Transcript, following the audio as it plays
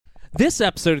This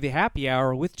episode of the Happy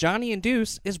Hour with Johnny and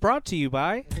Deuce is brought to you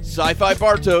by Sci-Fi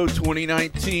Bartow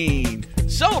 2019,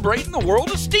 celebrating the world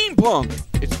of steampunk.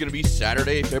 It's going to be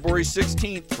Saturday, February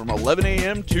 16th from 11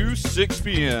 a.m. to 6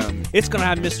 p.m. It's going to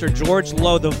have Mr. George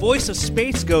Lowe, the voice of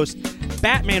Space Ghost,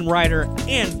 Batman writer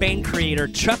and Bane creator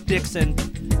Chuck Dixon,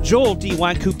 Joel D.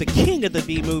 Wynkoop, the king of the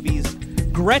B-movies,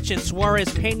 Gretchen Suarez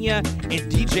Pena,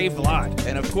 and DJ Vlad.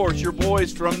 And of course, your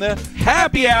boys from the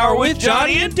Happy Hour with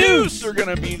Johnny and Deuce are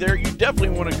going to be there. You definitely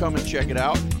want to come and check it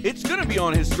out. It's going to be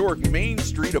on historic Main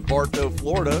Street of Bartow,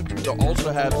 Florida. They'll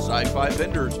also have sci-fi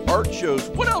vendors, art shows.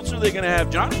 What else are they going to have,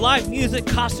 Johnny? Live music,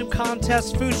 costume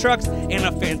contests, food trucks, and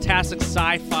a fantastic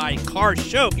sci-fi car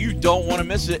show. You don't want to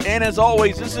miss it. And as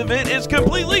always, this event is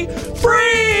completely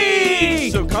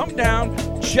free! So come down,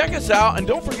 check us out, and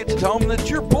don't forget to tell them that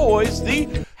your boys, the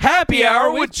Happy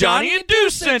Hour with Johnny and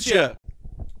Deuce sent you.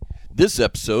 This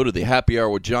episode of the Happy Hour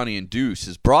with Johnny and Deuce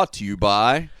is brought to you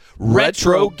by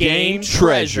Retro Game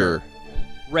Treasure.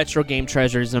 Retro Game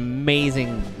Treasure is an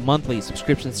amazing monthly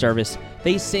subscription service.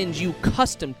 They send you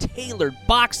custom tailored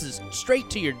boxes straight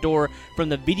to your door from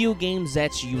the video games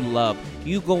that you love.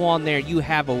 You go on there, you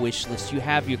have a wish list, you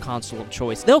have your console of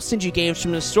choice. They'll send you games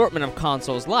from an assortment of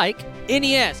consoles like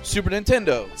NES, Super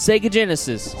Nintendo, Sega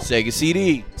Genesis, Sega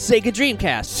CD, Sega Dreamcast,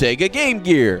 Sega Game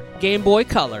Gear, Game Boy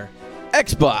Color,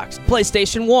 Xbox,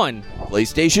 PlayStation 1,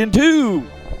 PlayStation 2,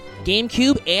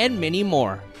 GameCube, and many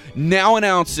more. Now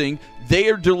announcing they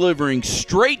are delivering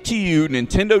straight to you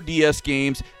Nintendo DS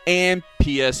games and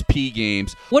PSP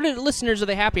games. What do the listeners of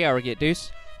the Happy Hour get,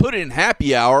 Deuce? Put in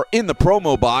Happy Hour in the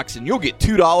promo box and you'll get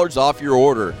 $2 off your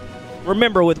order.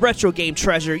 Remember, with Retro Game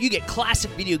Treasure, you get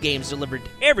classic video games delivered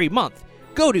every month.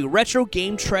 Go to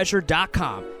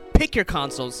RetroGameTreasure.com. Pick your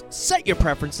consoles, set your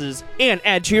preferences, and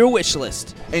add to your wish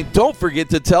list. And don't forget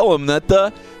to tell them that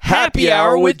the Happy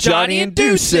Hour with Johnny and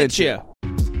Deuce sent you.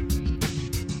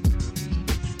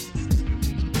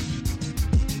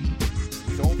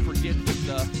 Don't forget that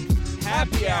the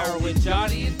Happy Hour with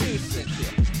Johnny and Deuce sent you.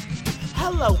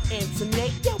 Hello,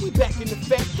 Internet. Yeah, we back in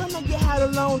effect. I know you had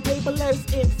a long day, but let us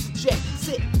interject.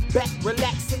 Sit back,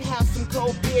 relax, and have some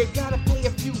cold beer. Gotta pay a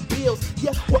few bills.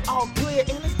 Yeah, we're all clear,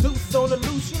 and let's Deuce on the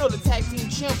loose. You know the tag team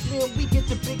champs, man. We get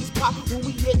the biggest pop when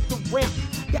we hit the ramp.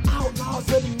 The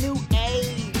outlaws of the new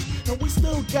age, and we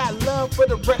still got love for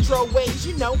the retro ways.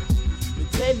 You know,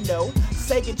 Nintendo,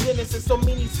 Sega Genesis, so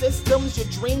many systems, your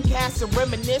Dreamcast and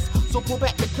reminisce. So pull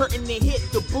back the curtain and hit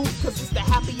the booth, cause it's the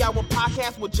Happy Hour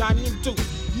podcast with Johnny and Deuce.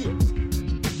 Yeah.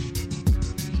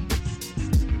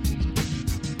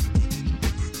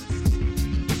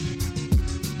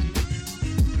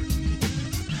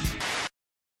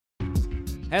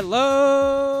 Hello,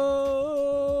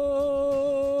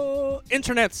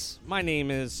 internets. My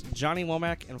name is Johnny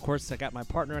Womack, and of course, I got my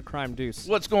partner in crime, Deuce.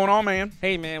 What's going on, man?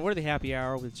 Hey, man, we're the Happy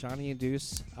Hour with Johnny and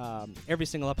Deuce. Every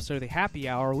single episode of the Happy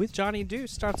Hour with Johnny and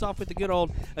Deuce starts off with the good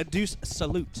old Deuce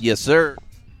salute. Yes, sir.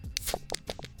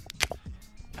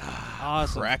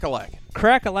 Awesome.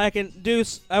 Crack-a-lackin'.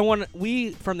 Deuce,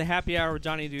 we from the Happy Hour with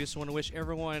Johnny and Deuce want to wish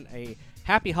everyone a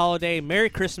happy holiday, Merry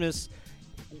Christmas.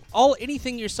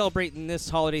 Anything you're celebrating this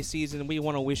holiday season, we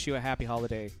want to wish you a happy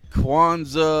holiday.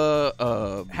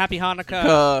 Kwanzaa, happy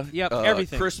Hanukkah,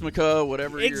 everything. Christmas,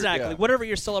 whatever. Exactly. Whatever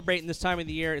you're celebrating this time of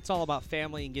the year, it's all about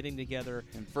family and getting together.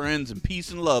 And friends and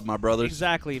peace and love, my brothers.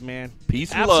 Exactly, man.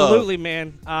 Peace and love. Absolutely,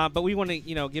 man. But we want to,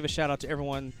 give a shout out to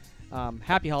everyone.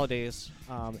 Happy holidays.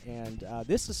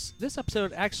 This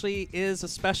episode actually is a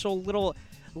special little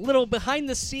behind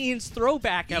the scenes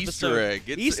throwback episode.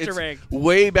 Easter egg.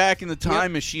 Way back in the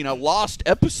time machine, a lost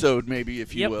episode, maybe,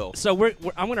 if you will. So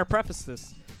I'm going to preface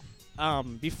this.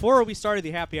 Before we started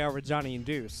the Happy Hour with Johnny and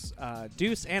Deuce,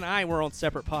 Deuce and I were on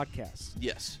separate podcasts.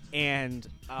 Yes. And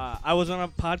I was on a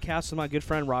podcast with my good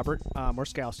friend Robert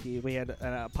Morskowski. We had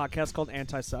a podcast called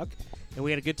Anti-Suck, and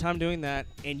we had a good time doing that.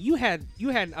 And you had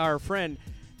our friend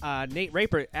Nate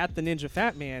Raper at the Ninja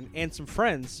Fat Man and some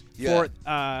friends for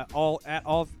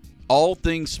All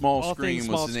Things Small Screen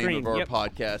was the name of our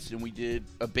podcast, and we did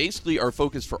basically our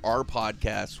focus for our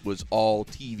podcast was all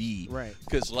TV, right?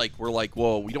 Because we're like,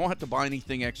 well, we don't have to buy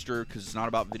anything extra because it's not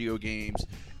about video games.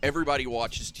 Everybody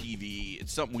watches TV.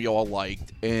 It's something we all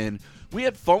liked, and we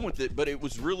had fun with it. But it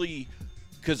was really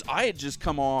because I had just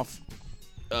come off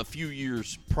a few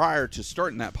years prior to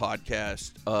starting that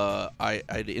podcast.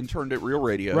 I'd interned at Real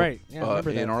Radio, right? Yeah,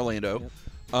 in Orlando,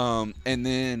 and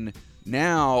then.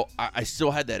 Now, I still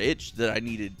had that itch that I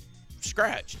needed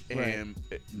scratched. And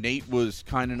Nate was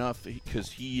kind enough,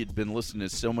 because he had been listening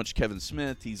to so much Kevin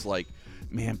Smith, he's like,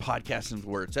 man, podcasting's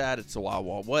where it's at. It's the Wild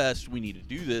Wild West. We need to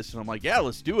do this. And I'm like, yeah,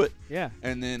 let's do it. Yeah.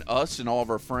 And then us and all of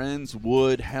our friends,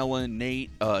 Wood, Helen,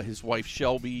 Nate, his wife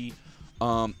Shelby,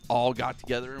 all got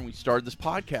together and we started this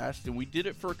podcast, and we did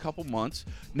it for a couple months.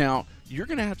 Now, you're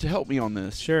going to have to help me on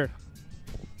this. Sure.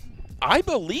 I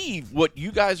believe what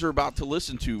you guys are about to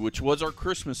listen to, which was our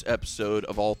Christmas episode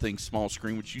of All Things Small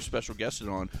Screen, which you special guested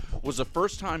on, was the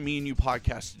first time me and you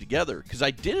podcasted together. Because I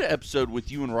did an episode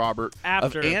with you and Robert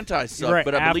of Anti-Suck, right,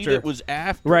 but I believe it was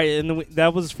after. Right, and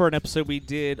that was for an episode we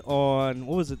did on,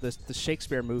 what was it, the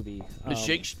Shakespeare movie. The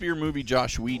Shakespeare movie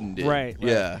Josh Whedon did. Right.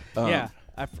 Yeah. Yeah.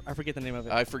 I forget the name of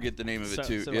it. I forget the name of it,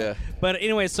 too. Yeah. But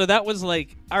anyway, so that was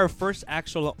like our first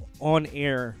actual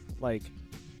on-air, like,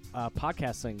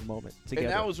 podcasting moment together.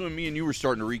 And that was when me and you were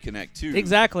starting to reconnect, too.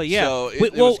 Exactly, yeah. So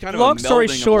it was kind of long a story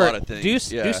melding short, of a lot of things.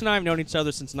 Deuce and I have known each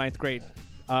other since 9th grade.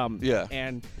 Yeah.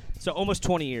 And so almost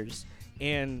 20 years.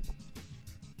 And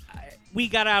we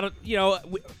got out of, we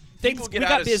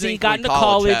got busy, got into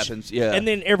college, and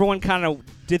then everyone kind of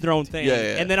did their own thing.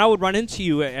 Yeah. And then I would run into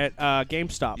you at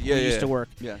GameStop where we used to work.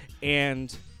 Yeah.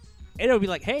 And it would be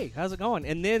like, hey, how's it going?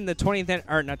 And then the 20th,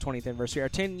 or not 20th anniversary, our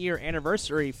 10-year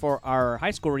anniversary for our high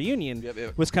school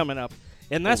reunion was coming up.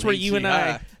 And that's where you and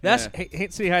I,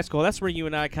 Haight City High School, that's where you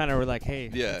and I kind of were like, hey,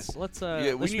 let's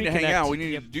we need to hang out. We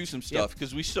need to do some stuff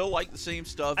because we still like the same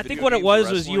stuff. I think what it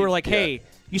was you were like, hey,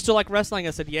 you still like wrestling?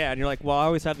 I said, yeah. And you're like, well, I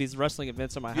always have these wrestling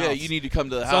events in my house. Yeah, you need to come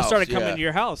to the house. So I started coming to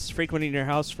your house, frequenting your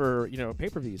house for,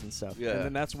 pay-per-views and stuff. Yeah. And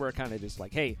then that's where kind of just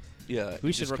like, hey,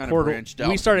 we should record.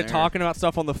 We started talking about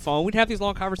stuff on the phone. We'd have these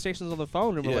long conversations on the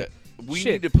phone, and we're like, we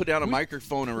need to put down a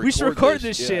microphone and record we should record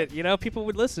this shit. People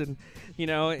would listen,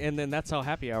 and then that's how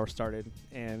Happy Hour started.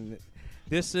 And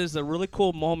this is a really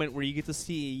cool moment where you get to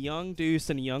see young Deuce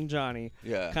and young Johnny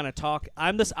kind of talk.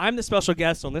 I'm the special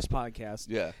guest on this podcast.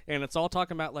 Yeah. And it's all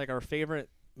talking about like our favorite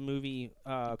movie,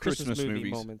 Christmas movie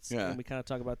moments. Yeah. And we kind of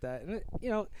talk about that. And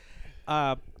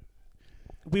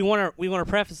we want to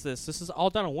preface this. This is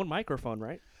all done on one microphone,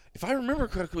 right? If I remember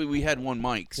correctly, we had one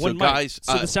mic. So, one mic. Guys,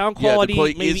 so the sound quality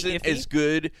maybe isn't iffy? as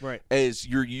good as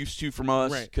you're used to from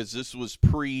us because this was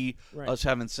pre us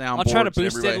having soundboards. I'll try to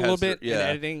boost it a little bit in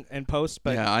editing and post.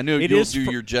 But I know you'll do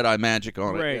your Jedi magic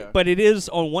on it. Right, but it is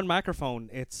on one microphone.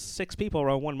 It's 6 people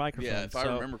on one microphone. Yeah, if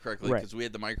I remember correctly, because we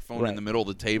had the microphone in the middle of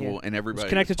the table and everybody was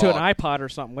connected to an iPod or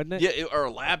something, wasn't it? Yeah, or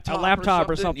a laptop. A laptop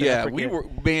or something. Yeah, we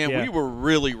were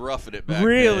really roughing it back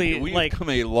then. We've come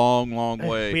a long, long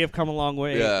way. We have come a long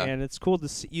way, and it's cool to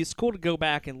see. It's cool to go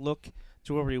back and look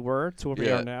to where we were, to where we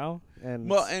are now. And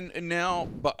now,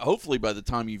 but hopefully by the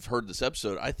time you've heard this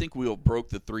episode, I think we'll broke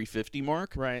the 350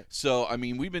 mark. Right. So, I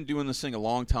mean, we've been doing this thing a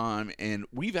long time, and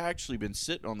we've actually been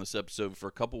sitting on this episode for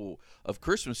a couple of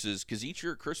Christmases because each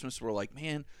year at Christmas we're like,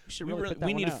 man,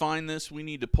 we need to find this. We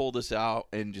need to pull this out,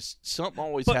 and just something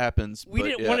always happens. We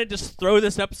didn't want to just throw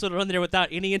this episode on there without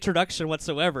any introduction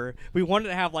whatsoever. We wanted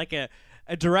to have like a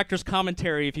director's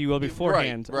commentary, if you will,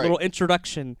 beforehand. Right. A little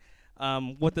introduction,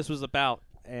 what this was about.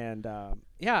 And,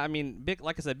 I mean,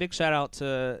 like I said, big shout out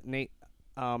to Nate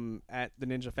at the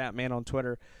Ninja Fat Man on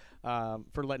Twitter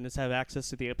for letting us have access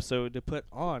to the episode to put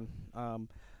on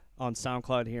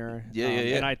SoundCloud here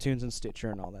and iTunes and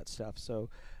Stitcher and all that stuff. So,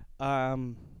 so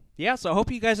I hope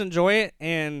you guys enjoy it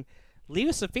and leave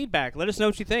us some feedback. Let us know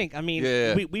what you think. I mean,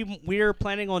 we're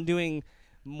planning on doing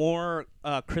more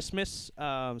Christmas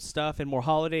stuff and more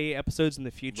holiday episodes in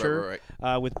the future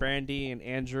with Brandy and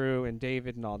Andrew and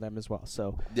David and all them as well.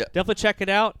 So definitely check it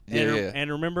out.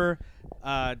 And remember,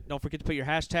 don't forget to put your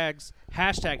hashtags,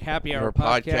 #Happy Hour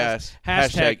Podcast,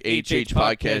 #HH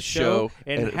Podcast Show,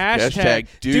 and hashtag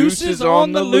Deuces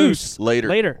on the Loose.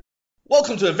 Later.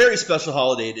 Welcome to a very special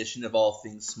holiday edition of All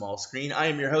Things Small Screen. I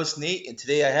am your host, Nate, and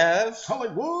today I have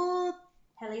Hollywood.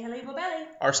 Helly Bobelli.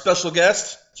 Our special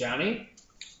guest, Johnny.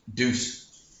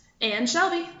 Deuce. And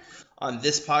Shelby. On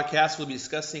this podcast, we'll be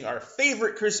discussing our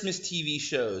favorite Christmas TV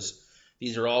shows.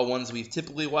 These are all ones we've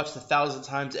typically watched 1,000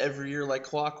 times every year like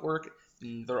clockwork.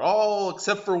 And they're all,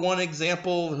 except for one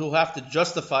example, who'll have to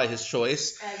justify his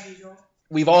choice. As usual.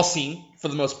 We've all seen, for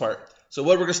the most part. So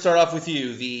what we're going to start off with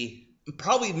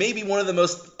maybe one of the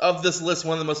most, of this list,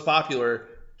 one of the most popular,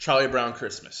 Charlie Brown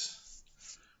Christmas.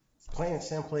 Plain and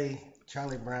simply,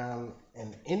 Charlie Brown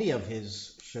and any of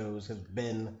his shows have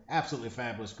been absolutely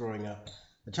fabulous growing up.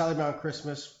 The Charlie Brown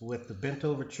Christmas with the bent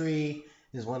over tree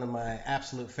is one of my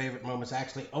absolute favorite moments. I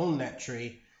actually own that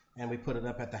tree, and we put it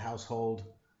up at the household.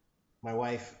 My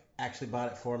wife actually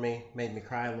bought it for me, made me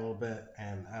cry a little bit,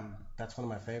 and that's one of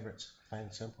my favorites, plain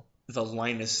and simple. The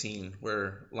Linus scene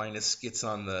where Linus gets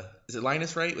on is it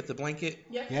Linus, right, with the blanket?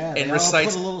 Yep. Yeah. And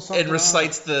recites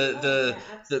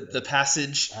the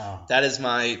passage. Oh. That is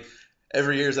my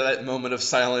every year is that moment of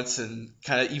silence, and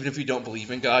kind of even if you don't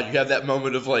believe in God, you have that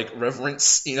moment of like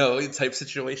reverence, type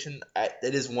situation.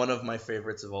 It is one of my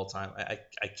favorites of all time.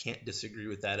 I can't disagree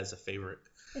with that as a favorite.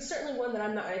 It's certainly one that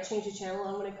I'm not going to change the channel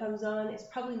on when it comes on. It's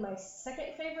probably my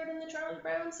second favorite in the Charlie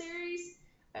Brown series.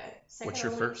 What's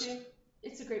your first?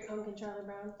 It's a Great Pumpkin, Charlie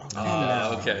Brown.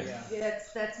 Okay. Yeah,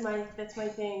 that's my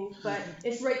thing. But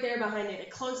it's right there behind it. A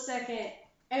close second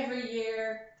every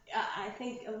year. I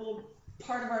think a little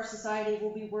part of our society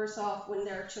will be worse off when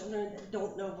there are children that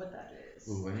don't know what that is.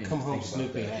 Ooh, Come Home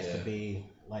Snoopy has to be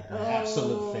like an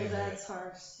absolute favorite. That's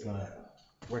harsh.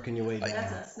 Working your way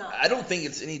down. I don't think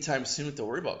it's anytime soon to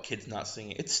worry about kids not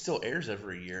seeing it. It still airs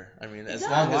every year. I mean,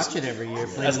 watch it every year.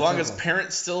 As long as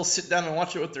parents still sit down and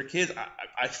watch it with their kids,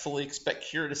 I fully expect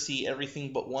Kira to see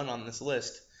everything but one on this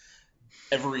list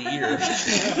every year.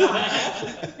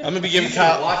 I'm gonna be giving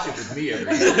Kyle watch it with me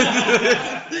every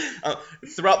year.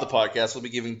 Throughout the podcast, we'll be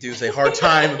giving Deuce a hard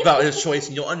time about his choice,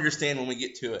 and you'll understand when we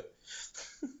get to it.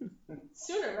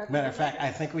 Sooner. Matter of fact, I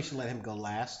think we should let him go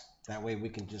last. That way we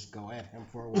can just go at him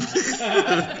for a while.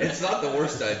 It's not the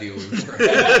worst idea we've ever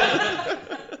had.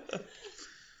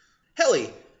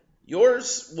 Helly,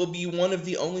 yours will be one of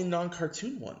the only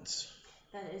non-cartoon ones.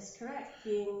 That is correct.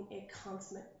 Being a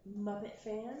consummate Muppet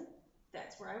fan,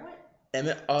 that's where I went.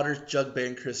 Emmett Otter's Jug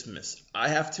Band Christmas. I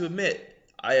have to admit,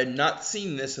 I had not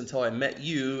seen this until I met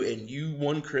you, and you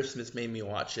one Christmas made me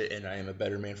watch it, and I am a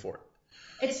better man for it.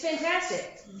 It's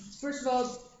fantastic. First of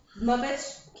all,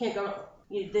 Muppets can't go wrong.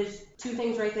 There's two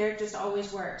things right there. It just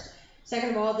always works.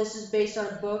 Second of all, this is based on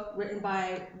a book written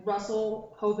by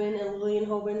Russell Hoban and Lillian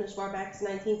Hoban as far back as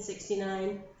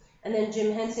 1969. And then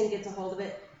Jim Henson gets a hold of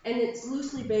it. And it's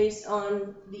loosely based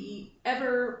on the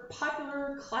ever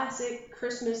popular classic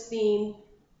Christmas theme,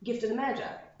 Gift of the Magi,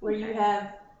 where you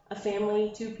have a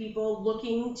family, two people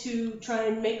looking to try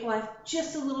and make life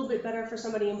just a little bit better for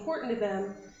somebody important to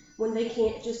them when they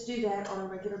can't just do that on a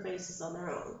regular basis on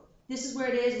their own. This is where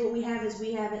it is. What we have is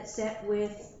we have it set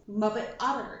with Muppet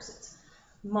Otters. It's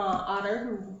Ma Otter,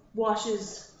 who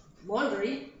washes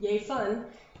laundry, yay fun,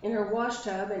 in her wash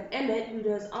tub, and Emmett, who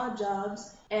does odd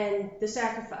jobs, and the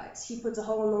sacrifice. He puts a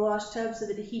hole in the wash tub so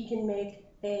that he can make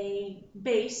a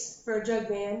base for a jug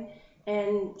band,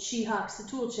 and she hawks the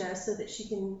tool chest so that she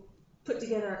can put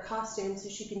together a costume so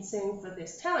she can sing for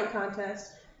this talent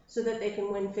contest so that they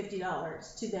can win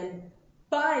 $50 to then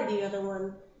buy the other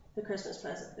one the Christmas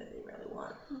present that they really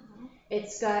want. Mm-hmm.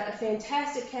 It's got a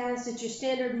fantastic cast. It's your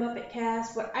standard Muppet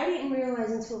cast. What I didn't realize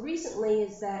until recently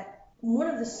is that one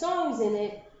of the songs in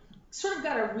it sort of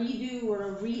got a redo or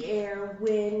a re-air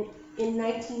when in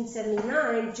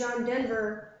 1979, John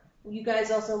Denver, you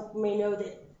guys also may know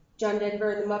that John Denver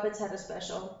and the Muppets had a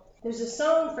special. There's a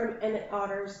song from Emmett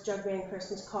Otter's Jug Band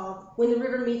Christmas called When the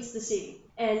River Meets the Sea.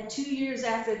 And 2 years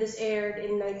after this aired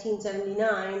in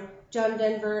 1979, John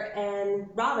Denver and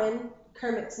Robin,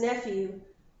 Kermit's nephew,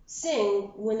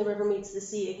 sing When the River Meets the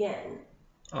Sea again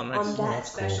on that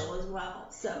special as well.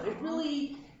 So it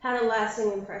really had a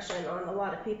lasting impression on a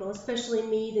lot of people, especially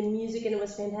me. The music in it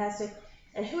was fantastic.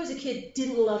 And who as a kid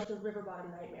didn't love the River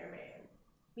Bottom Nightmare Man?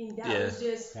 I mean, that was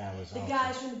just the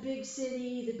guys from the big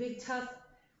city, the big tough,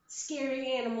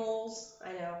 scary animals.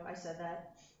 I know, I said that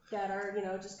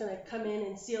are, just going to come in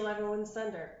and steal everyone's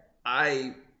thunder.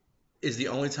 Is the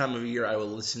only time of year I will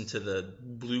listen to the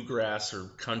bluegrass or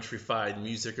countrified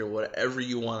music or whatever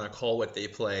you want to call what they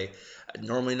play.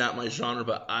 Normally not my genre,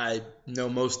 but I know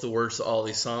most of the words of all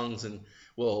these songs and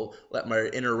will let my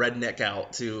inner redneck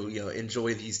out to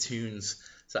enjoy these tunes.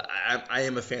 So I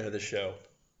am a fan of the show.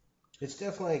 It's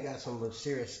definitely got some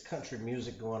serious country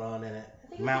music going on in it.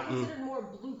 I think it's considered more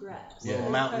bluegrass. Yeah,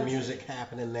 mountain music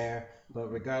happening there.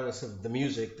 But regardless of the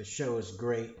music, the show is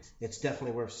great. It's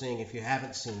definitely worth seeing if you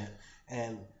haven't seen it.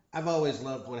 And I've always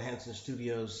loved when Henson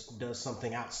Studios does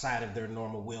something outside of their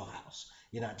normal wheelhouse.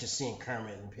 You're not just seeing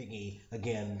Kermit and Piggy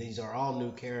again. These are all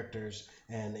new characters,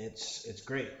 and it's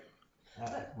great.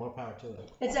 More power to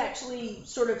it. It's actually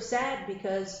sort of sad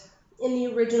because in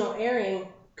the original airing,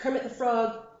 Kermit the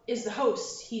Frog is the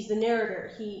host. He's the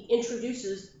narrator. He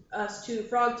introduces us to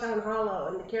Frogtown Hollow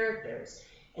and the characters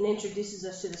and introduces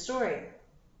us to the story.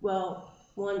 Well,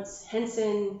 once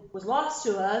Henson was lost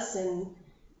to us and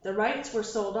the rights were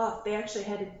sold off, they actually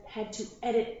had to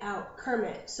edit out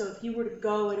Kermit. So if you were to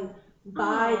go and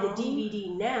buy the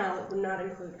DVD now, it would not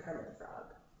include Kermit the Frog.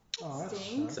 Oh,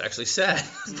 it's actually sad.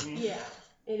 Yeah,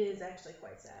 it is actually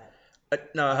quite sad.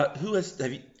 Now,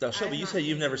 Shelby, you said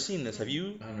you've never seen this. Have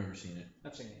you? I've never seen it.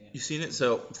 I've seen it, yeah. You've seen it?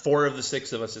 So 4 of the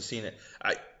 6 of us have seen it.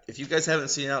 If you guys haven't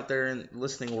seen it out there in the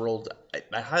listening world,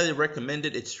 I highly recommend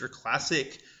it. It's your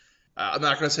classic I'm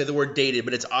not going to say the word dated,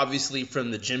 but it's obviously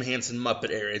from the Jim Henson Muppet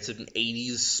era. It's an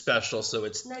 80s special, so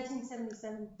it's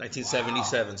 1977.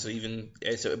 1977.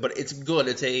 Wow. But it's good.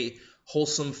 It's a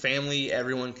wholesome family.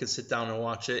 Everyone can sit down and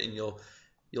watch it, and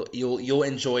you'll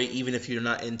enjoy it, even if you're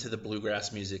not into the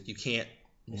bluegrass music. You can't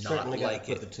not like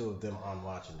it. Put the two of them on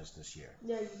watching this year.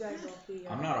 Yeah, you guys will be.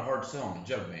 I'm not a hard sell on the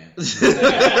joke, man.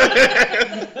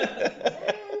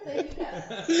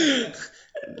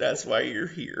 That's why you're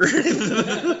here.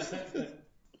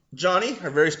 Johnny, our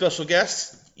very special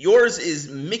guest, yours is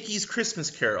Mickey's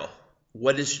Christmas Carol.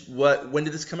 When did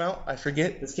this come out? I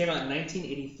forget. This came out in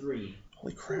 1983.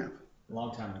 Holy crap. A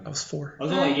long time ago. I was 4. I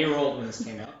was only a year old when this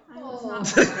came out. Oh.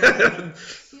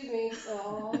 Excuse me.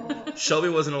 Oh. Shelby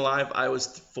wasn't alive. I was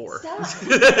 4. Stop.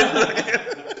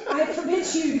 I forbid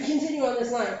you to continue on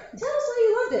this line. Tell us why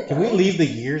you loved it. Can we leave the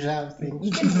years out of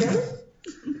things? Really?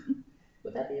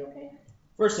 Would that be okay?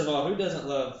 First of all, who doesn't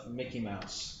love Mickey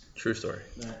Mouse? True story.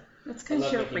 That's I because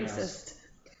love you're Mickey Mouse. racist.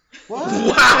 What?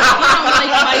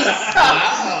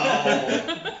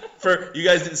 Wow. For you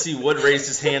guys didn't see Wood raised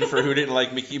his hand for who didn't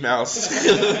like Mickey Mouse.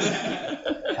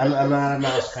 I'm not a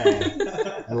mouse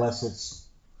fan unless it's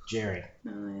Jerry.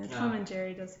 No, yeah, Tom and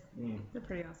Jerry does. They're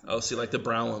pretty awesome. Oh, see, like the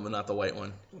brown one, but not the white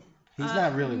one. He's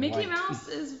not really Mickey white. Mouse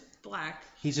is black.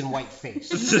 He's in white face.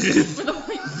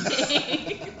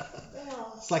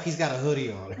 Oh, It's like he's got a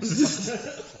hoodie on.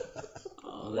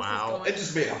 Wow. It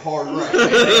just made a hard right.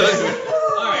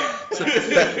 All right. So,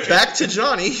 back to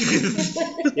Johnny.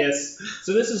 Yes.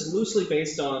 So this is loosely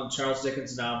based on Charles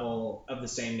Dickens' novel of the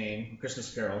same name,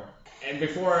 Christmas Carol. And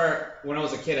before, when I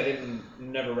was a kid, I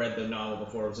never read the novel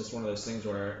before. It was just one of those things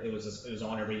where it was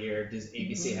on every year.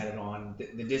 ABC had it on.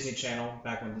 The Disney Channel,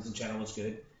 back when Disney Channel was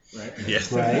good, right?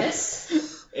 Yes. Right?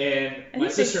 yes. And I my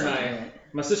think they sister and covered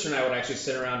I it. would actually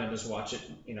sit around and just watch it,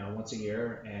 once a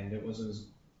year. And it was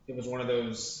one of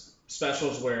those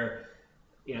specials where,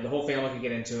 the whole family could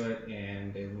get into it,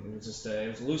 and it was just it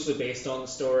was loosely based on the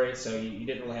story, so you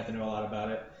didn't really have to know a lot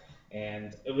about it.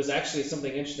 And it was actually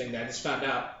something interesting that I just found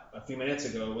out a few minutes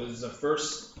ago. It was the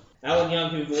first Alan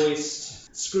Young, who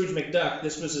voiced Scrooge McDuck.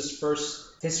 This was his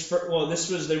first. There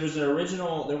was an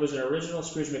original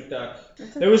Scrooge McDuck.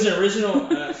 There was an original.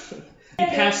 He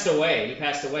passed away.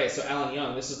 So Alan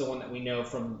Young, this is the one that we know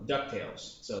from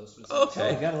DuckTales. So this was Okay. Oh,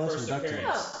 you gotta his listen first to DuckTales.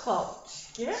 appearance. Oh,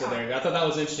 yeah. So there you go. I thought that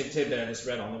was an interesting tidbit I just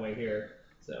read on the way here.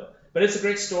 So, but it's a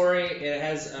great story. It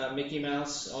has Mickey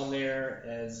Mouse on there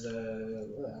as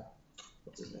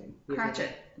what's his name?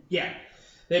 Cratchit. Yeah,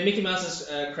 they have Mickey Mouse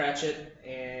as Cratchit,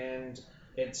 and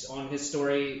it's on his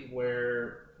story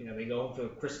where they go home for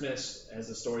Christmas, as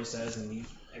the story says, and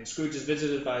Scrooge is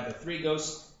visited by the 3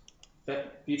 ghosts,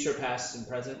 future, past, and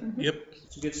present. Mm-hmm. Yep.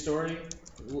 It's a good story.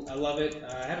 I love it.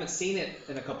 I haven't seen it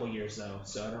in a couple years though,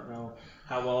 so I don't know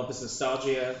how well, if it's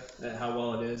nostalgia, how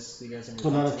well it is. You guys have any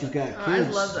Well, now thoughts that on you've that? got I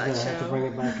kids, love that you're gonna have to show. bring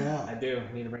it back out. I do.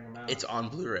 I need to bring them out. It's on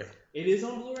Blu-ray. It is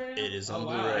on Blu-ray now? It is on oh,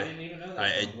 wow. Blu-ray. I didn't even know that. was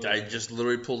on I Blu-ray. just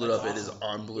literally pulled it That's up. It is awesome.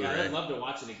 on Blu-ray. Yeah, I'd love to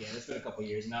watch it again. It's been a couple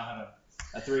years now. I have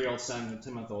a 3-year-old son and a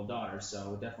 10-month-old daughter, so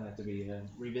we'll definitely have to be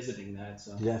revisiting that.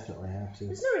 So. You definitely have to.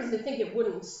 There's no reason to think it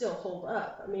wouldn't still hold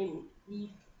up. I mean,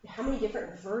 how many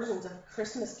different versions of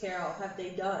Christmas Carol have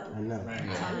they done? I know. Right.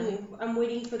 I mean, I'm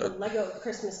waiting for the Lego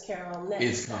Christmas Carol next.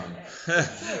 It's coming. Sure.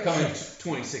 Coming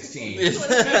 2016.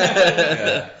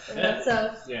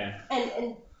 So, Yeah.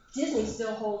 and Disney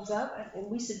still holds up.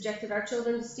 And we subjected our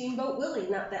children to Steamboat Willie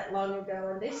not that long ago,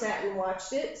 and they sat and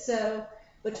watched it. So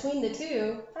between the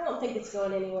two, I don't think it's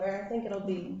going anywhere. I think it'll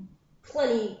be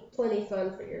plenty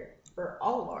fun for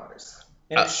all of ours.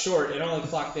 And it's short. It only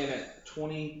clocked in at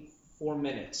 24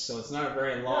 minutes, so it's not a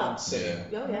very long sitting.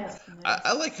 Yeah. Oh yeah.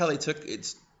 I like how they took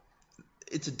it's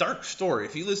a dark story.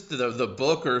 If you listen to the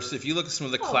book, or if you look at some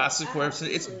of the classic websites,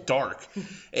 it's dark.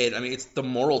 And I mean, it's the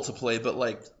moral to play, but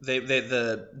like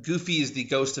the Goofy is the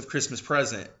ghost of Christmas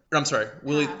Present. Or, I'm sorry,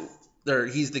 Willie. Or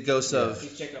he's the ghost of.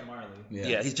 He's Jacob Marley.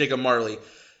 Yeah, he's Jacob Marley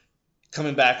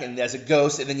coming back and as a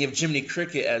ghost, and then you have Jiminy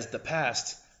Cricket as the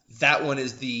past. That one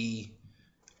is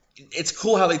it's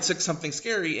cool how they took something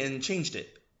scary and changed it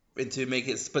to make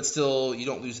it, but still you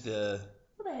don't lose the.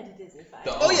 Well, they had to Disney fight.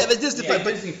 Oh yeah, the Disney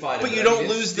fight, but you don't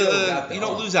lose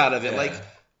lose out of it. Yeah.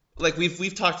 Like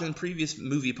we've talked in previous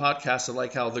movie podcasts of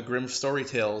like how the Grimm story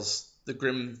tales, the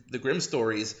Grimm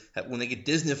stories, when they get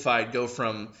Disneyfied, go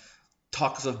from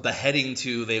talks of beheading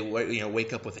to they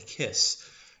wake up with a kiss.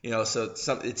 So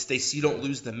you don't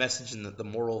lose the message and the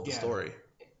moral of the story.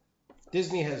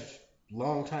 Disney has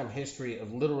long time history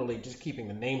of literally just keeping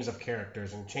the names of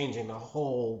characters and changing the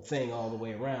whole thing all the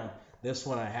way around. This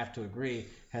one, I have to agree,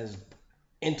 has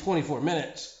in 24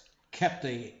 minutes kept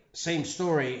the same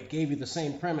story, gave you the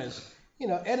same premise,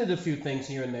 edit a few things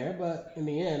here and there, but in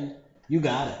the end, you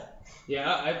got it. Yeah,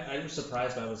 I was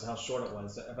surprised by how short it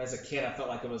was. As a kid, I felt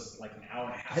like it was like an hour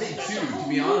and a half. I did too, to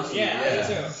be honest with you. Yeah, I did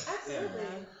too. Absolutely.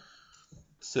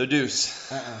 So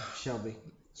Deuce. Shelby.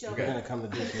 Shelby. We're gonna come to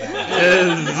Deuce. Y'all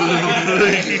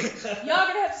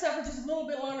gonna have to suffer just a little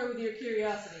bit longer with your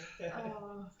curiosity.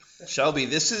 Shelby,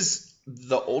 this is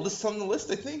the oldest on the list,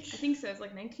 I think. I think so. It's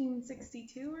like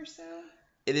 1962 or so.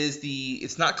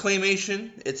 It's not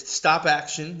claymation, it's stop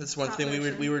action. That's one Stop thing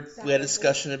motion. we had a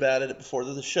discussion about it before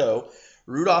the show.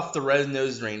 Rudolph the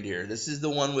Red-Nosed Reindeer. This is the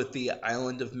one with the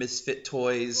Island of Misfit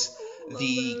Toys,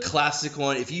 the classic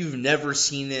one. If you've never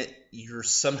seen it, you're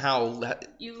somehow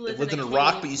You lived in a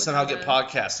rock, but you somehow get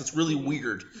podcasts. So it's really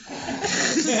weird. You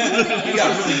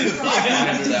got really good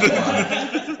podcast under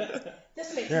that one.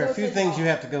 This makes There are no a few sense things at you all.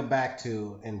 have to go back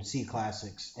to and see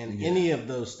classics, and any of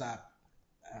those stop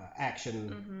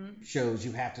action shows,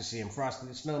 you have to see them. Frosty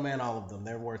the Snowman, all of them,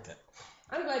 they're worth it.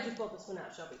 I'm glad you pulled this one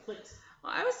out, Shelby. Please.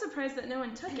 Well, I was surprised that no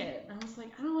one took it. I was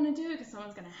like, I don't want to do it because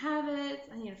someone's going to have it.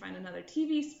 I need to find another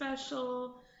TV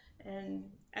special. And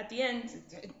at the end,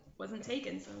 it wasn't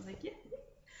taken. So I was like, yeah.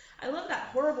 I love that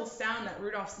horrible sound that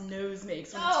Rudolph's nose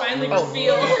makes when it's finally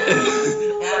revealed.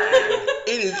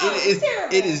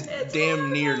 It is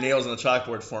damn near nails on the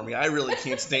chalkboard for me. I really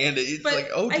can't stand it. It's But like,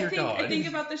 oh dear God. I think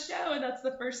about the show, and that's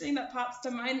the first thing that pops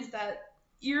to mind is that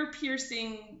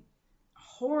ear-piercing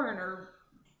horn or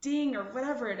ding or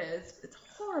whatever it is. It's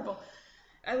horrible.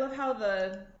 I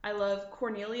love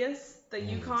Cornelius, the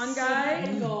Yukon guy.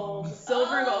 Silver and Gold.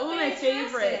 Silver and Gold. One of my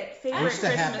fantastic. favorite I used to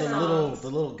have Christmas the songs.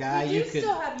 little guy We you do could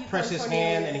still have Yukon press his Cornelius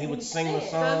hand and he would and sing sing the it.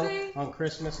 song Does he? on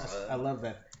Christmas. I love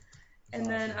that. And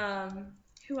then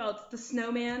who else? The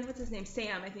Snowman. What's his name?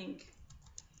 Sam, I think.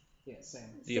 Yeah, Sam.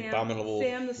 The abominable.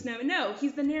 Sam the Snowman. No,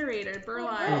 he's the narrator. Burl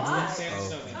Ives. Sam the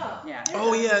Snowman. Oh. Yeah.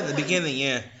 Oh yeah, at the beginning,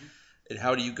 yeah. And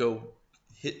how do you go?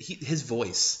 His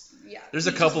voice. Yeah. There's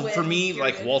a He couple just for went, me,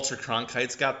 like period. Walter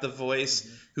Cronkite's got the voice.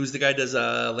 Who's the guy who does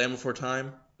Land Before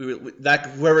Time?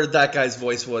 Whoever that guy's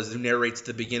voice was who narrates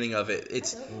the beginning of it.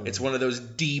 It's one of those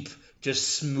deep,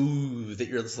 just smooth that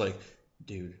you're just like,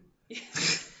 dude.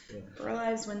 Burl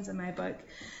Ives wins in my book.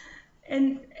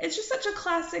 And it's just such a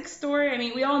classic story. I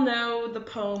mean, we all know the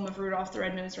poem of Rudolph the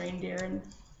Red-Nosed Reindeer, and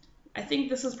I think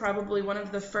this was probably one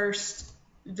of the first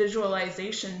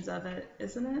visualizations of it,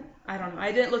 isn't it? I don't know.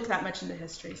 I didn't look that much into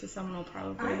history, so someone will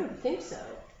I probably would think so.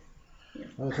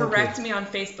 correct me on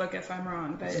Facebook if I'm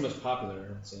wrong. But It's the most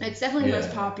popular. it's definitely the most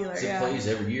Yeah. popular. It Yeah. plays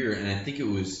every year, and I think it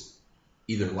was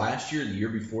either last year or the year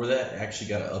before that, it actually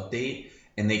got an update,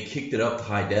 and they kicked it up to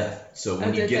high def. So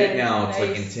when you did get it they? now, it's like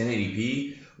in Nice.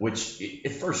 1080p, which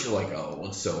at first you're like, oh,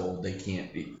 it's so old, they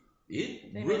can't be.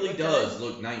 It They really make it does good.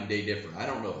 look night and day different. I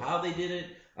don't know how they did it.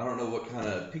 I don't know what kind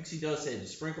of pixie dust they had to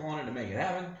sprinkle on it to make it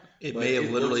happen. It but may have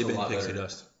it looks looks a been lot pixie better.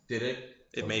 dust. Did it?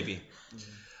 It may be.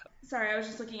 Sorry, I was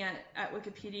just looking at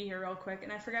Wikipedia here real quick,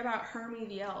 and I forgot about Hermie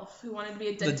the elf, who wanted to be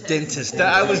a The dentist. dentist.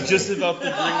 I was just about to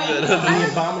bring that up.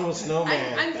 The Abominable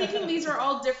Snowman. I'm thinking these are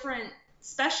all different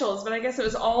specials, but I guess it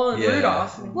was all in Yeah.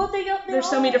 Rudolph. Well, There's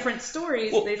so many different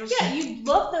stories. Well, they just Yeah, you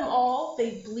love them all.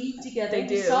 They bleed together. They You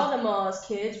do. saw them all as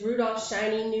kids. Rudolph's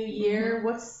Shiny New Year. Mm-hmm.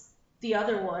 What's the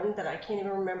other one that I can't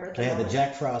even remember? at the They had the moment?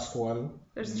 Jack Frost one.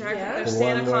 there's Yeah. there's The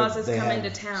Santa one where Claus is they coming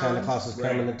had to town. Santa Claus is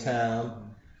coming Right. to town.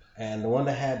 And the one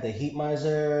that had the Heat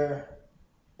Miser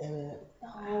in it.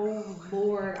 Oh,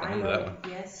 Lord. I remember that know. one.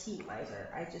 Yes, Heat Miser.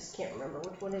 I just can't remember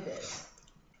which one it is.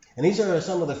 And these are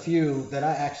some of the few that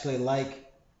I actually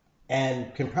like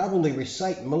and can probably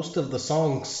recite most of the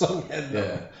songs sung in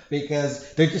them Yeah.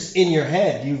 because they're just in your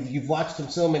head. You've watched them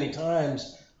so many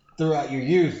times throughout your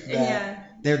youth that Yeah.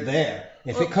 they're there.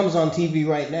 If it comes on TV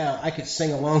right now, I could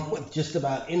sing along with just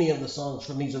about any of the songs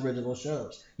from these original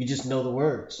shows. You just know the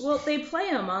words. Well, they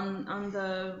play them on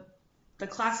the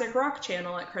classic rock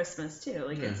channel at Christmas too.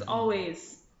 Like it's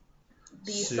always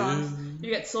these songs. You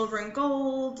get Silver and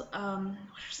Gold. What are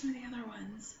some of the other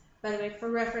ones? By the way, for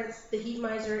reference, the Heat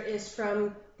Miser is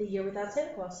from The Year Without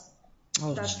Santa Claus.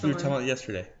 Oh, That's we were the talking one. about it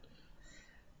yesterday.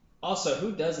 Also,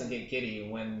 who doesn't get giddy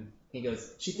when he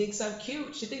goes, she thinks I'm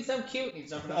cute, she thinks I'm cute, and he's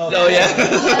jumping up. Oh, and Oh down.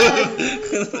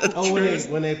 yeah. Oh,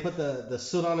 when they put the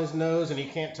soot on his nose and he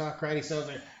can't talk right, he sounds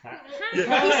like. He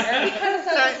kind of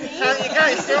sounds like me. How you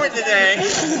guys doing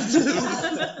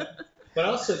today? But I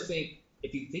also think,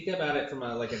 if you think about it from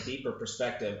a deeper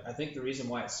perspective, I think the reason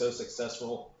why it's so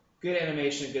successful, good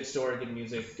animation, good story, good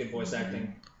music, good voice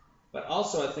acting, but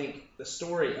also I think the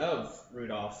story of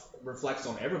Rudolph reflects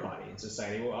on everybody in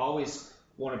society. We always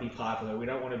want to be popular. We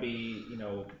don't want to be,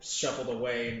 shuffled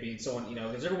away and be someone,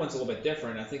 because everyone's a little bit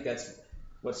different. I think that's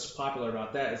what's popular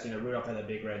about that is, Rudolph had that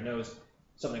big red nose.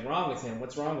 something wrong with him.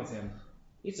 What's wrong with him?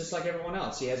 He's just like everyone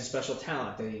else. He has a special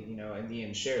talent that he, in the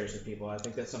end shares with people. I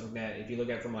think that's something that if you look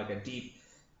at it from like a deep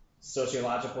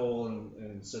sociological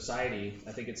and society,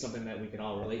 I think it's something that we can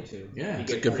all relate to. Yeah,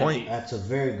 it's a good point. That's a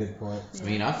very good point. I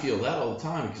mean, I feel that all the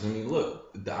time because, I mean, look,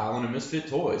 the Island of Misfit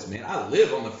Toys, man. I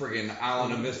live on the friggin'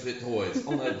 Island of Misfit Toys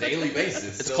on a daily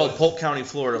basis. It's called Polk County,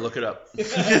 Florida. Look it up. We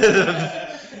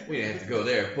didn't have to go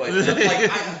there. But, like,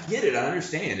 I get it. I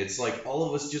understand. It's like all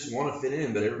of us just want to fit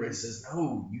in, but everybody says,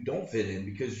 no, you don't fit in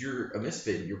because you're a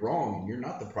misfit. You're wrong. And you're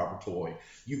not the proper toy.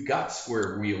 You've got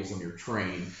square wheels on your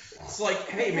train. It's like,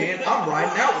 hey, man, I'm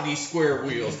riding out with these square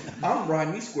wheels. I'm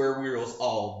riding these square wheels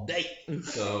all day.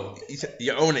 So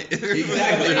You own it.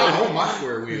 exactly. I own my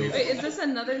square wheels. Wait, is this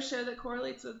another show that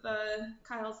correlates with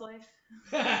Kyle's life?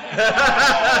 It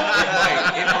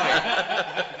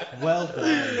might. Well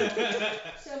done.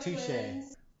 So Touche.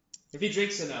 friends, If he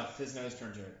drinks enough, his nose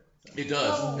turns red. It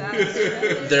does. Oh,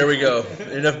 That's There we go.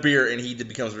 Enough beer, and he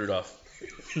becomes Rudolph.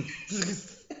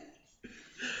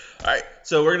 All right,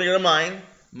 so we're gonna go to mine.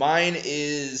 Mine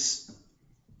is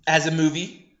as a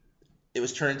movie. It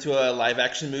was turned into a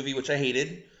live-action movie, which I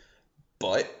hated,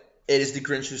 but it is The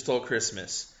Grinch Who Stole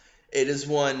Christmas. It is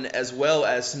one, as well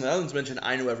as some of the other ones mentioned,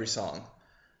 I know every song,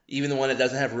 even the one that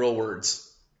doesn't have real words.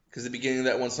 Because the beginning of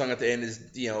that one song at the end is,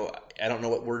 I don't know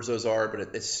what words those are, but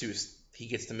it's just, he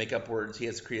gets to make up words. He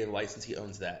has a creative license. He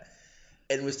owns that.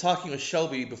 And was talking with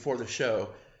Shelby before the show.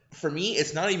 For me,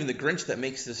 it's not even the Grinch that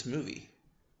makes this movie.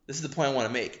 This is the point I want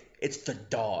to make. It's the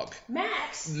dog.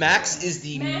 Max. Max is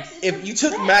the. Max is if the you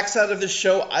took best. Max out of the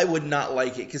show, I would not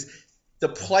like it because the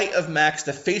plight of Max,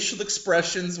 the facial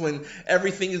expressions when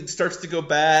everything starts to go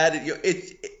bad,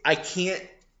 I can't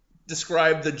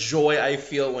describe the joy I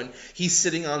feel when he's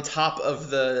sitting on top of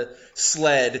the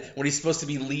sled when he's supposed to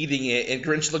be leading it, and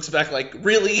Grinch looks back like,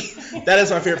 really? That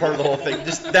is my favorite part of the whole thing.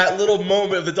 Just that little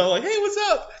moment of the dog like, hey, what's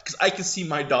up? Because I can see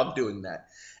my dog doing that.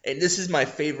 And this is my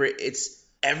favorite. It's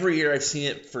every year I've seen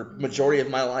it for majority of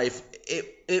my life.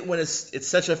 It's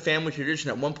such a family tradition.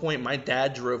 At one point, my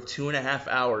dad drove 2.5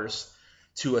 hours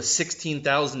to a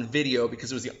 16,000 video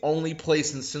because it was the only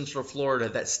place in Central Florida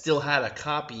that still had a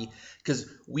copy because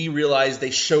we realized they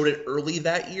showed it early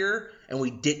that year and we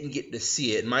didn't get to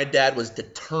see it. And my dad was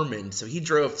determined, so he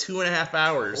drove 2.5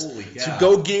 hours Holy to cow.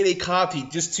 go get a copy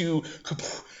just to.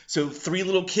 So 3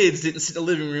 little kids didn't sit in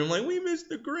the living room like, we missed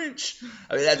the Grinch.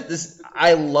 I mean,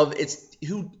 I love it.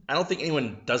 I don't think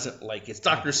anyone doesn't like it. It's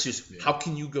Dr. Seuss. Yeah. How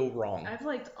can you go wrong? I've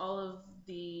liked all of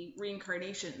the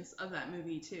reincarnations of that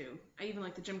movie too. I even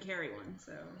like the Jim Carrey one.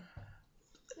 So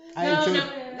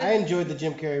I enjoyed the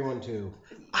Jim Carrey one too.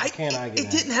 I can't argue it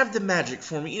that. didn't have the magic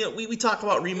for me. We talk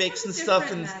about remakes and stuff,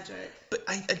 different and magic. but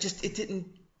I just it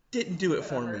didn't do it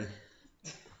for me. Whatever.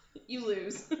 You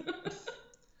lose.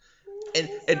 And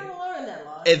He's not alone in that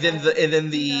loss. and then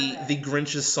the He's not bad.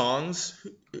 Grinch's songs.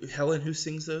 Helen, who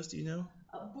sings those? Do you know?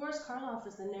 Boris Karloff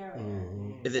is the narrator.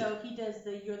 Mhm. And then- So he does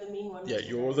the "You're the Mean One." Yeah, which is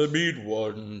you're nice. the mean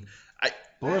one.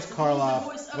 Boris He's the voice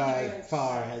Karloff of the by Grinch.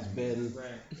 far has been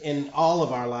Right. in all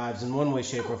of our lives in one way,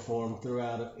 shape, or form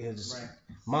throughout his Right.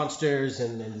 monsters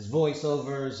and his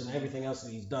voiceovers and everything else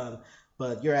that he's done.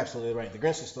 But you're absolutely right. The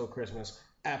Grinch Who Stole Christmas,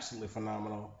 absolutely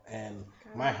phenomenal, and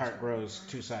my heart grows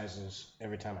 2 sizes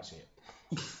every time I see it.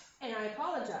 And I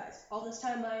apologize. All this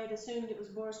time I had assumed it was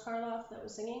Boris Karloff that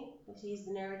was singing, because he's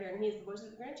the narrator and he's the voice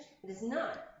of the Grinch. It is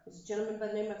not. It's a gentleman by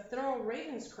the name of Thurl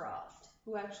Ravenscroft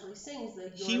who actually sings the.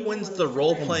 He You're wins One the with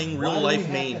role-playing Why do real-life we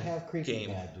have name to have Creepy game.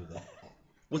 Dad do that?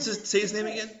 What's his? Say his name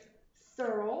again.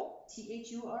 Thurl,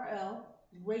 Thurl,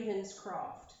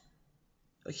 Ravenscroft.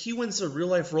 Like, he wins a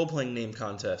real-life role-playing name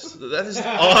contest. That is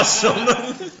awesome.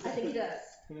 I think he does.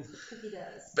 I think he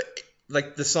does. But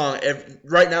like the song,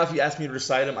 right now, if you ask me to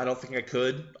recite them, I don't think I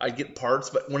could. I'd get parts,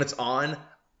 but when it's on,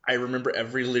 I remember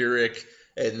every lyric.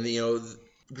 And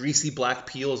 "Greasy Black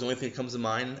Peel" is the only thing that comes to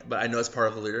mind, but I know it's part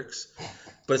of the lyrics.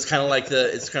 But it's kind of like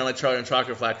Charlie and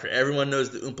Chocolate Factory. Everyone knows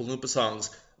the Oompa Loompa songs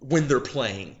when they're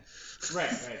playing. Right,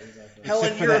 exactly. Helen,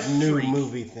 Except for you're a that new freak.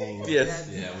 movie thing. Yes.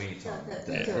 Yeah, we ain't talking about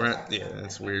that.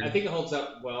 That's weird. I think it holds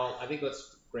up well. I think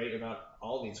what's great about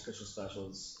all these Christmas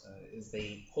specials is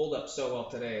they hold up so well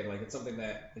today. Like, it's something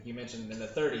that, like you mentioned, in the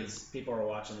 30s, people are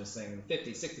watching this thing. In the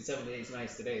 50s, 60s, 70s,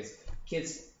 80s, today's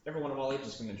kids, everyone of all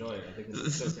ages can enjoy it. I think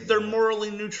it's so great. They're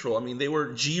morally neutral. I mean, they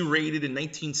were G-rated in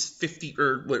 1950,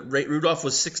 or Rudolph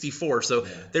was 64, so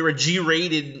they were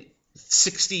G-rated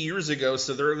 60 years ago,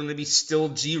 so they're going to be still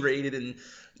G-rated, and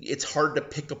it's hard to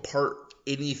pick apart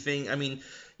anything. I mean,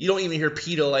 you don't even hear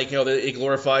PETA it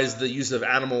glorifies the use of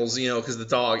animals, because the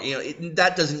dog,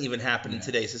 that doesn't even happen in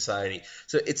today's society.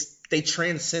 So they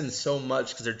transcend so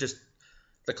much because they're just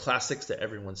the classics that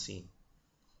everyone's seen.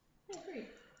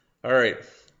 All right.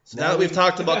 So now that we've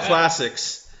talked about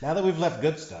classics, Now that we've left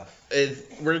good stuff.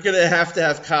 we're going to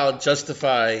have Kyle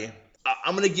justify.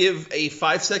 I'm going to give a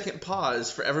 5-second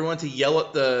pause for everyone to yell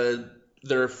at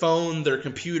their phone, their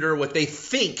computer, what they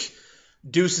think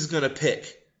Deuce is going to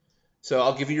pick. So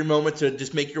I'll give you your moment to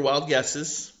just make your wild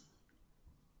guesses.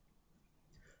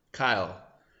 Kyle,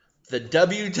 the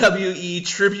WWE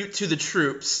Tribute to the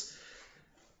Troops,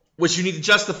 which you need to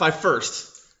justify first,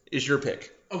 is your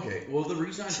pick. Okay, well, the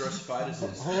reason I justified is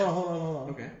this. Hold on.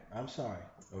 Okay. I'm sorry.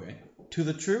 Okay. To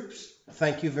the troops,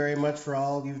 thank you very much for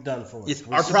all you've done for us.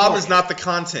 We Our problem is support not the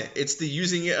content. It's the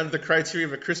using it under the criteria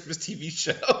of a Christmas TV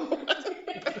show.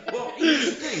 Well, here's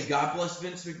the thing. God bless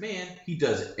Vince McMahon. He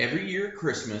does it every year at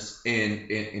Christmas, and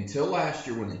until last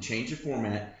year when they changed the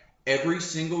format, every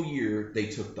single year they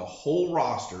took the whole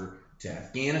roster to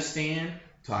Afghanistan,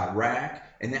 to Iraq,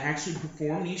 and they actually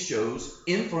performed these shows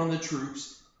in front of the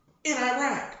troops in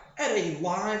Iraq at a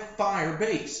live fire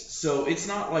base. So it's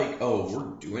not like, oh,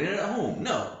 we're doing it at home.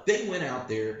 No, they went out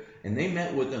there and they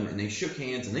met with them and they shook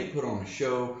hands and they put on a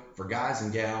show for guys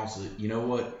and gals that, you know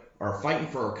what, are fighting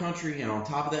for our country. And on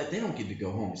top of that, they don't get to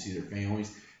go home to see their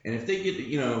families. And if they get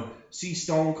to, see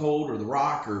Stone Cold or The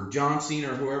Rock or John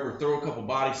Cena or whoever throw a couple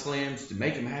body slams to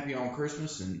make them happy on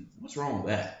Christmas, and what's wrong with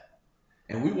that?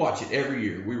 And we watch it every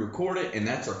year. We record it, and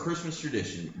that's our Christmas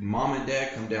tradition. Mom and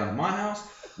Dad come down to my house.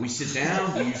 We sit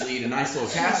down. We usually eat a nice little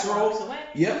casserole.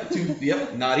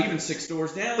 Yep, not even 6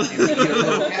 doors down. And we eat a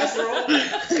little casserole,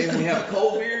 and we have a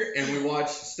cold beer, and we watch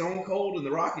Stone Cold and The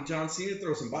Rock and John Cena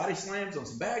throw some body slams on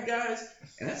some bad guys,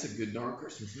 and that's a good darn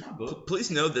Christmas in my book.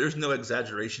 Please know there's no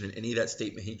exaggeration in any of that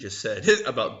statement he just said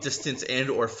about distance and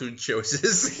or food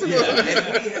choices. Yeah,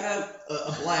 and we have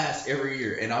a blast every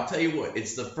year. And I'll tell you what,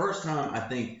 it's the first time I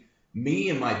think me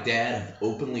and my dad have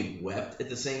openly wept at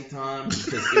the same time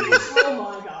because it was.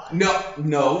 Oh my God.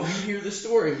 No, you hear the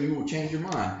story and you will change your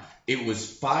mind. It was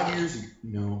 5 years ago.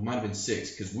 No, it might have been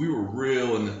 6 because we were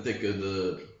real in the thick of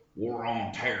the war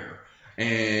on terror.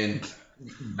 And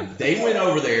they went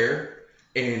over there,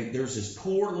 and there's this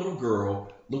poor little girl,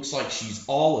 looks like she's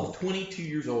all of 22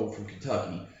 years old from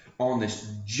Kentucky, on this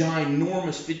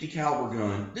ginormous 50 caliber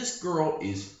gun. This girl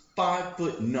is 5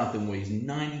 foot nothing, weighs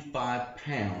 95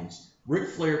 pounds. Ric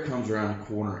Flair comes around the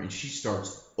corner and she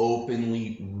starts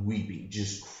openly weeping,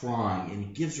 just crying. And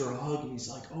he gives her a hug and he's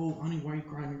like, "Oh, honey, why are you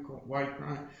crying? Why are you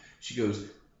crying?" She goes,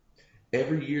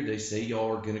 "Every year they say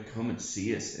y'all are going to come and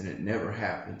see us, and it never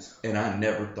happens. And I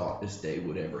never thought this day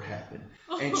would ever happen."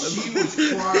 And she was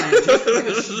crying just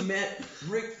because she met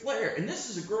Ric Flair. And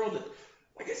this is a girl that,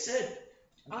 like I said,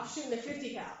 Off shooting a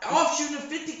 50 cal. off shooting a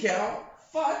 50 cal,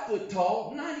 5 foot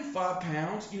tall, 95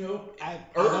 pounds, I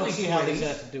early don't see how this 20s.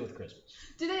 has to do with Christmas.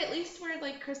 Do they at least wear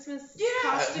like Christmas Yeah,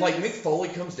 costumes? like Mick Foley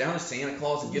comes down as Santa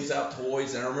Claus and gives out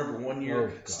toys. And I remember one year Oh,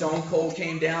 God. Stone Cold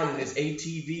came down in his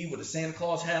ATV with a Santa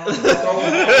Claus hat on,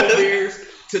 throwing cold beers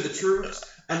to the troops.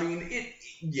 I mean,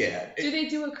 Do they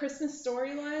do a Christmas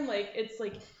storyline? Like it's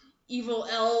like evil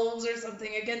elves or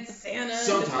something against Santa?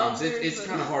 Sometimes and the it's helpers,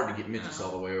 kind of and- hard to get midgets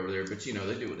all the way over there, but they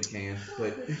do what they can.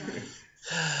 But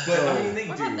Oh, I mean,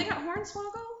 What about, they got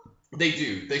Hornswoggle? They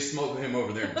do. They smoke him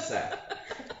over there in the sack.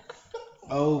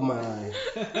 Oh my.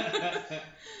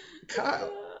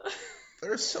 Kyle,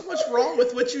 there's so much wrong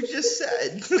with what you just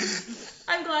said.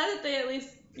 I'm glad that they at least,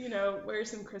 wear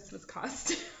some Christmas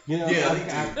costumes.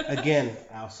 Again,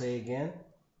 I'll say again,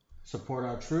 support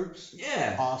our troops.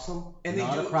 Yeah. Awesome. And they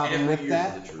Not do a it problem every with year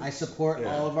that. for the troops. I support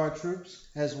Yeah. all of our troops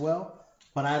as well,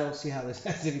 but I don't see how this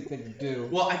has anything to do.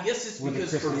 Well, I guess it's with the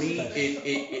because for Christmas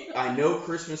me, special. I know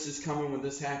Christmas is coming when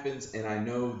this happens, and I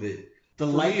know that The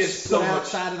for me, lights it's so put much.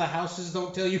 outside of the houses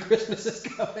don't tell you Christmas is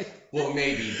coming. Well,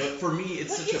 maybe, but for me,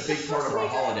 it's such a big part of our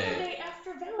holiday.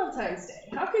 After Valentine's Day.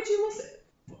 How could you miss it?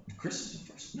 Christmas is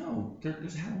first. No,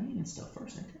 there's Halloween and stuff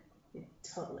first, ain't there? You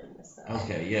totally missed that.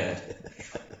 Okay, yeah.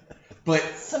 But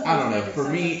Sometimes I don't know. I get For so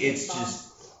me, much it's fun. just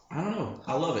I don't know.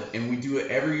 I love it, and we do it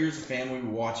every year as a family. We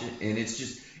watch it, and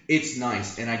it's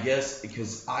nice. And I guess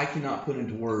because I cannot put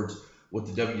into words what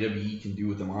the WWE can do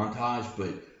with the montage, but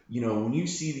when you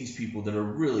see these people that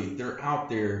are they're out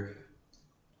there.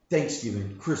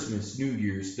 Thanksgiving, Christmas, New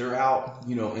Year's, they're out,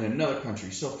 in another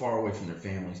country so far away from their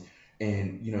families.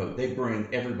 And, they bring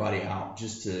everybody out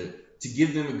just to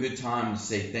give them a good time and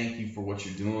say thank you for what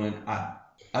you're doing.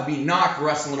 I mean, knock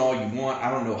wrestling all you want.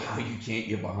 I don't know how you can't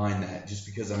get behind that just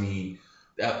because,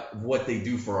 that what they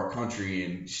do for our country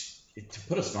and to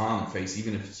put a smile on their face,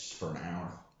 even if it's just for an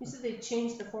hour. You said they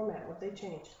changed the format. What they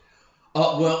changed?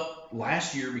 Well,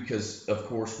 last year, because, of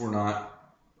course, we're not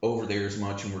over there as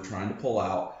much and we're trying to pull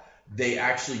out, they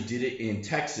actually did it in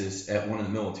Texas at one of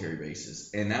the military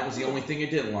bases, and that was the only thing I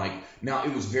didn't like. Now,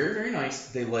 it was very, very nice.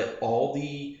 They let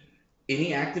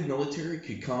any active military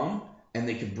could come, and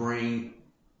they could bring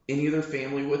any of their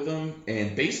family with them,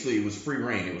 and basically it was free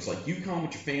reign. It was like, you come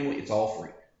with your family, it's all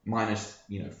free, minus,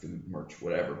 food, merch,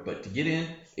 whatever. But to get in,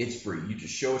 it's free. You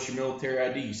just show us your military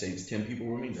ID, you say it's 10 people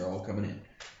with me, they're all coming in.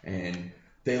 And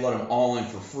they let them all in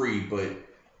for free, but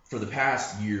for the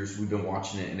past years, we've been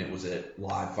watching it, and it was at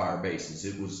live fire bases.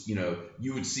 It was,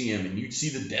 you would see them, and you'd see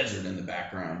the desert in the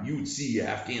background. You would see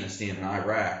Afghanistan and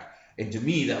Iraq. And to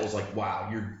me, that was like, wow,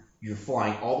 you're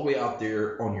flying all the way out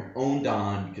there on your own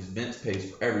dime because Vince pays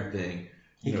for everything.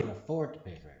 He can afford to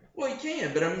pay for it. Well, he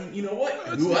can, but I mean, you know what?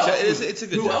 Who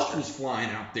else was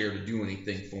flying out there to do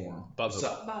anything for him? Bob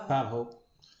Hope. Bob Hope.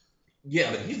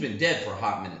 Yeah, but he's been dead for a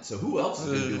hot minute, so who else has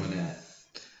been doing that?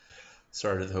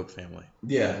 Started the Hope family.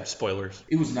 Yeah. Spoilers.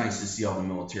 It was nice to see all the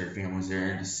military families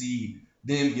there and to see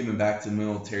them giving back to the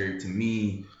military. To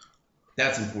me,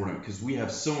 that's important because we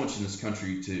have so much in this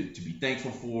country to be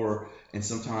thankful for, and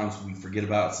sometimes we forget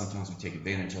about it, sometimes we take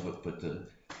advantage of it, but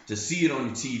to see it on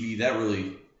your TV, that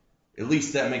really, at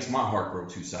least that makes my heart grow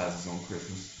 2 sizes on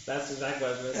Christmas. That's exactly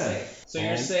what I was going to say. So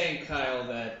you're saying, Kyle,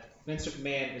 that Vince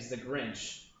McMahon is the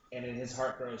Grinch, and in his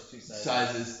heart grows 2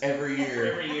 sizes. Every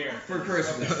year. Every year. For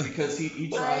Christmas, because he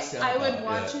tries to I help would out.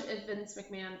 watch it if Vince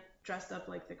McMahon dressed up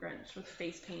like the Grinch with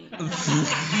face paint. He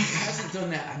hasn't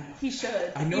done that. He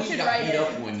should. I know You he should got write beat it.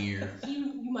 up one year.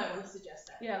 You might want to suggest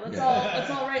that. Yeah, let's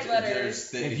all write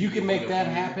letters. If you can make that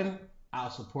happen, I'll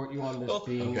support you on this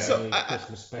being a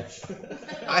Christmas special.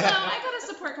 I gotta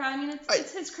support Kyle. I mean,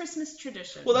 it's his Christmas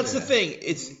tradition. Well, that's the thing.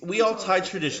 We all tie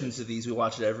traditions to these. We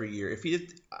watch it every year.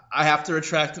 I have to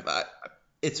retract.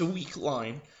 It's a weak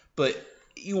line, but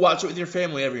you watch it with your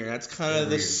family every year. That's kind of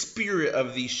the spirit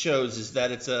of these shows, is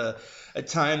that it's a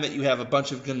time that you have a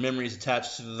bunch of good memories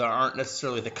attached to that aren't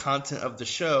necessarily the content of the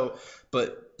show,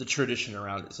 but the tradition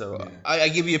around it. So I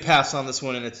give you a pass on this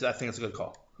one, and I think it's a good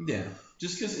call. Yeah,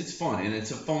 just because it's fun, and it's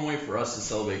a fun way for us to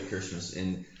celebrate Christmas.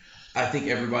 And I think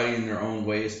everybody in their own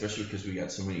way, especially because we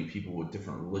got so many people with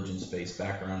different religions-based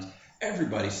backgrounds,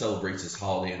 everybody celebrates this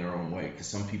holiday in their own way, because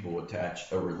some people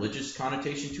attach a religious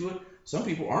connotation to it. Some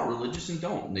people aren't religious and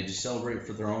don't, and they just celebrate it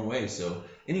for their own way. So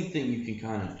anything you can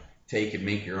kind of take and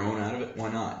make your own out of it,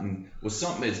 why not? And with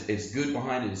something as good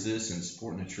behind it as this and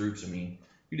supporting the troops, I mean,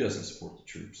 who doesn't support the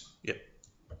troops? Yep.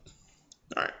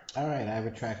 All right, I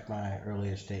retract my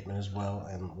earlier statement as well,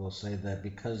 and will say that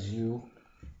because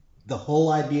the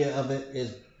whole idea of it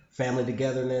is family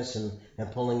togetherness and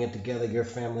pulling it together, your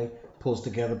family pulls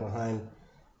together behind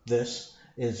this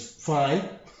is fine,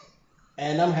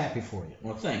 and I'm happy for you.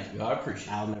 Well, thank you. I appreciate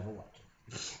it. I'll never watch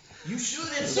it. You should.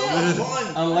 It's so much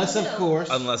fun. Unless, of course,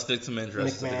 Victim Man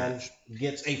dresses McMahon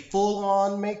gets a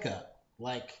full-on makeup,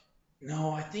 like...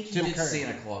 No, I think he Jim did Curry.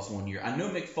 Santa Claus one year. I know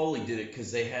Mick Foley did it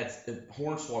because they had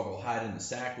Hornswoggle hide in the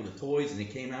sack with the toys, and he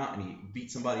came out and he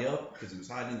beat somebody up because he was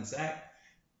hiding in the sack.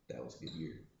 That was a good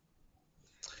year.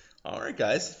 All right,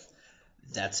 guys.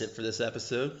 That's it for this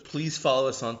episode. Please follow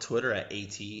us on Twitter at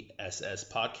ATSS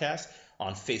Podcast,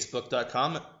 on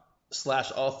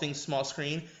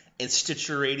Facebook.com/allthingssmallscreen, and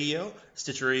Stitcher Radio,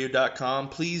 StitcherRadio.com.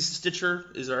 Please, Stitcher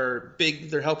is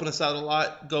they're helping us out a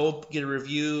lot. Go get a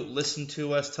review, listen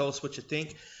to us, tell us what you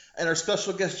think. And our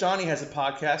special guest, Johnny, has a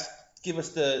podcast. Give us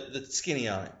the skinny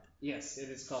on it. Yes, it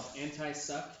is called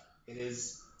Anti-Suck. It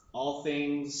is all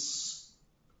things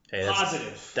Hey,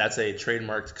 positive. That's a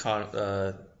trademark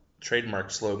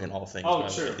slogan, all things. Oh,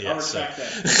 sure. Yeah, I'll respect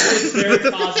that. It's very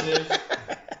positive.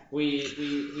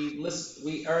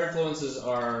 Our influences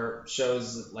are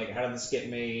shows like How Did This Get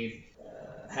Made,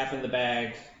 Half in the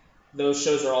Bag. Those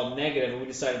shows are all negative, and we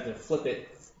decided to flip it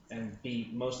and be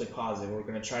mostly positive. We're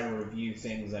going to try to review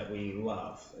things that we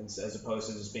love, as opposed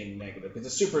to just being negative. Because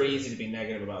it's super easy to be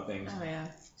negative about things. Oh yeah.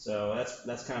 So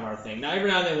that's kind of our thing. Now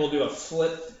every now and then we'll do a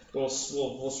flip. We'll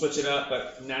switch it up,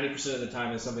 but 90% of the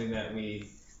time it's something that we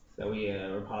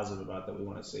are positive about, that we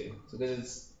want to see. So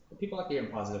because people like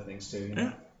hearing positive things too, you know.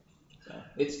 Yeah. So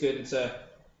it's good.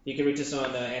 You can reach us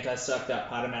on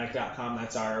antisuck.podomatic.com.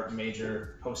 That's our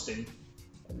major hosting.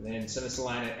 And then send us a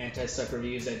line at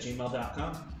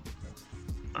antisuckreviews@gmail.com.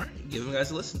 All right, give them guys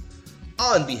a listen.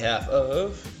 On behalf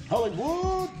of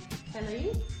Hollywood!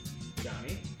 Henry?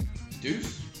 Johnny.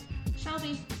 Deuce.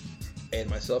 Shelby. and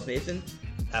myself, Nathan,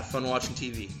 have fun watching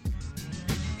TV.